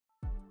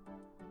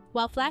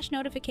While flash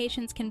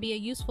notifications can be a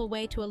useful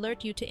way to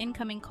alert you to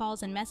incoming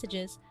calls and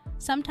messages,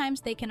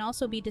 sometimes they can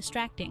also be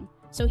distracting,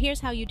 so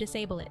here's how you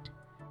disable it.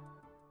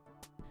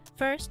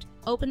 First,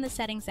 open the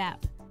Settings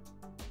app.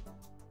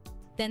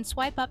 Then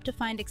swipe up to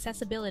find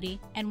Accessibility,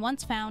 and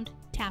once found,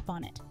 tap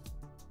on it.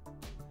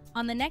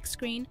 On the next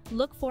screen,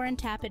 look for and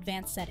tap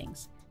Advanced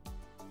Settings.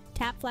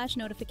 Tap Flash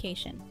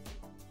Notification.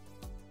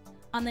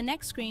 On the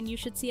next screen, you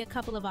should see a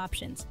couple of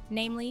options,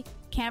 namely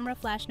Camera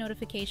Flash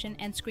Notification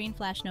and Screen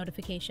Flash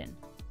Notification.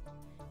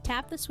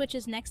 Tap the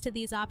switches next to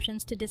these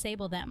options to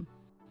disable them.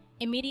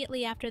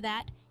 Immediately after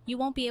that, you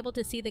won't be able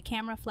to see the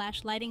camera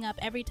flash lighting up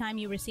every time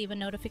you receive a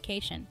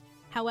notification.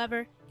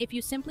 However, if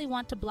you simply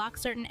want to block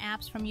certain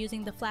apps from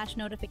using the flash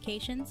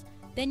notifications,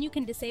 then you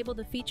can disable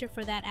the feature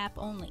for that app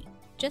only.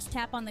 Just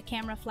tap on the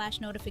camera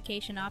flash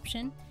notification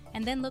option,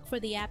 and then look for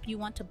the app you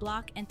want to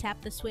block and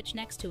tap the switch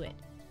next to it.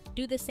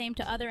 Do the same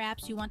to other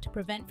apps you want to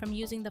prevent from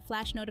using the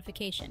flash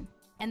notification.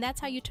 And that's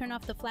how you turn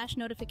off the flash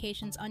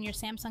notifications on your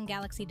Samsung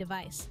Galaxy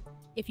device.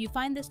 If you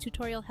find this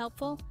tutorial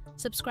helpful,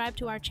 subscribe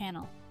to our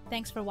channel.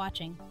 Thanks for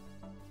watching.